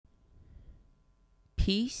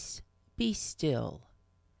Peace, Be Still.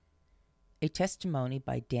 A testimony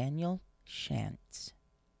by Daniel Shantz.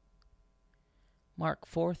 Mark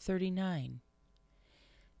 4:39.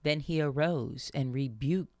 Then he arose and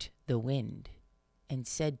rebuked the wind and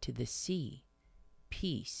said to the sea,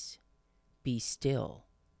 Peace, be still.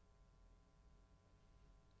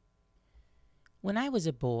 When I was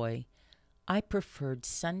a boy, I preferred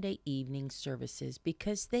Sunday evening services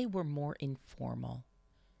because they were more informal.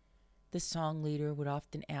 The song leader would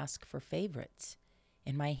often ask for favorites,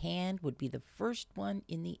 and my hand would be the first one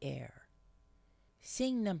in the air.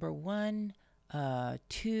 Sing number 1,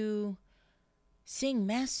 2, sing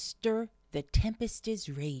Master, the tempest is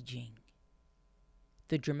raging.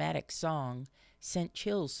 The dramatic song sent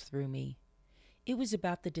chills through me. It was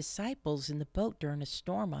about the disciples in the boat during a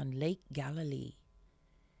storm on Lake Galilee.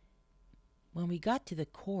 When we got to the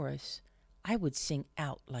chorus, I would sing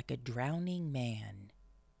out like a drowning man.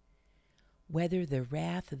 Whether the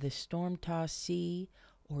wrath of the storm-tossed sea,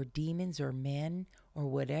 or demons or men, or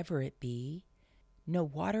whatever it be, no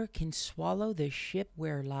water can swallow the ship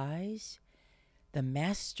where lies the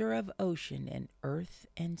Master of ocean and earth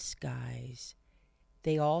and skies.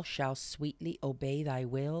 They all shall sweetly obey thy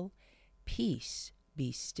will. Peace,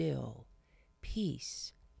 be still.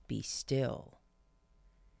 Peace, be still.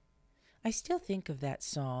 I still think of that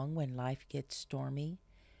song when life gets stormy,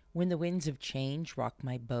 when the winds of change rock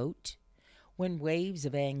my boat, when waves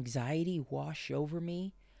of anxiety wash over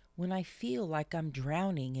me, when I feel like I'm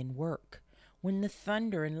drowning in work, when the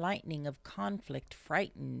thunder and lightning of conflict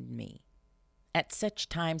frighten me. At such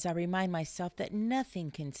times I remind myself that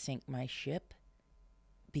nothing can sink my ship,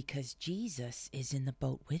 because Jesus is in the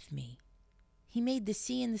boat with me. He made the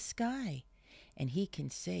sea and the sky, and he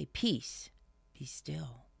can say, Peace, be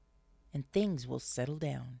still, and things will settle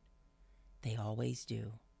down. They always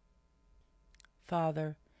do.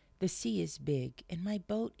 Father, the sea is big, and my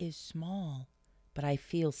boat is small, but I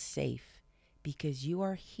feel safe because you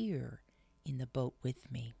are here in the boat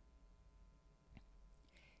with me.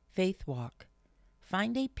 Faith Walk.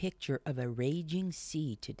 Find a picture of a raging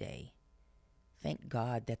sea today. Thank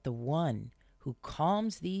God that the one who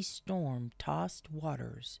calms these storm-tossed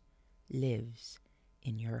waters lives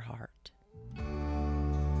in your heart.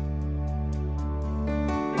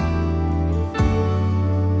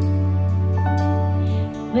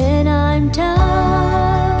 When I'm down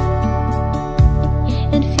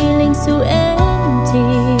and feeling so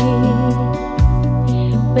empty,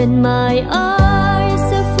 when my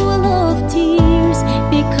eyes are full of tears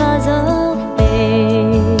because of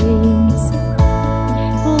pains,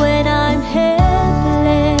 when I'm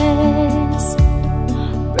helpless,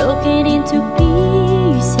 broken into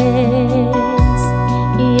pieces,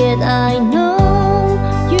 yet I know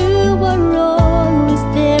you are always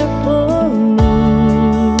there for me.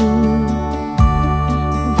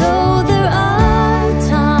 Though there are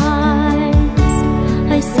times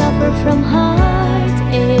I suffer from heartaches,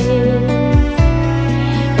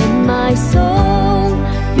 and my soul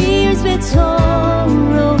bears with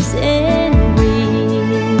sorrows and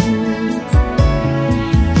griefs,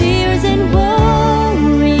 fears and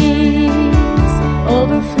worries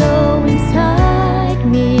overflow inside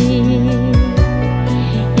me,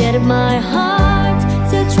 yet my heart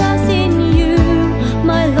still trusts in you,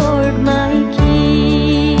 my Lord, my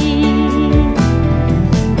King.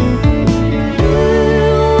 You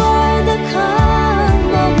are the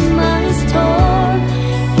calm of my storm.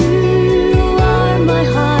 You are my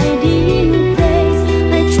hiding place.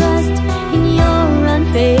 I trust in your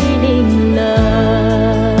unfailing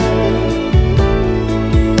love.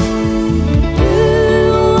 You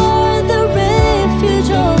are the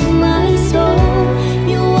refuge of my soul.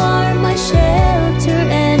 You are my shelter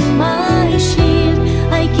and my shield.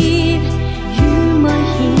 I give you my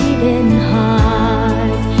hidden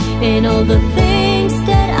heart and all the things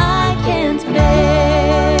that I can't bear.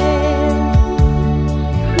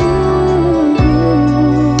 Ooh,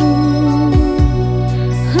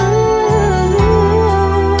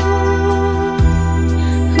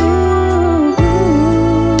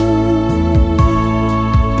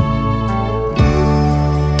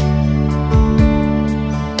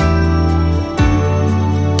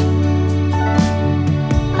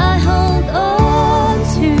 I hold on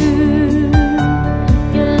to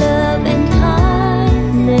your love and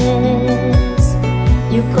kindness.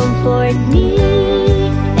 You comfort me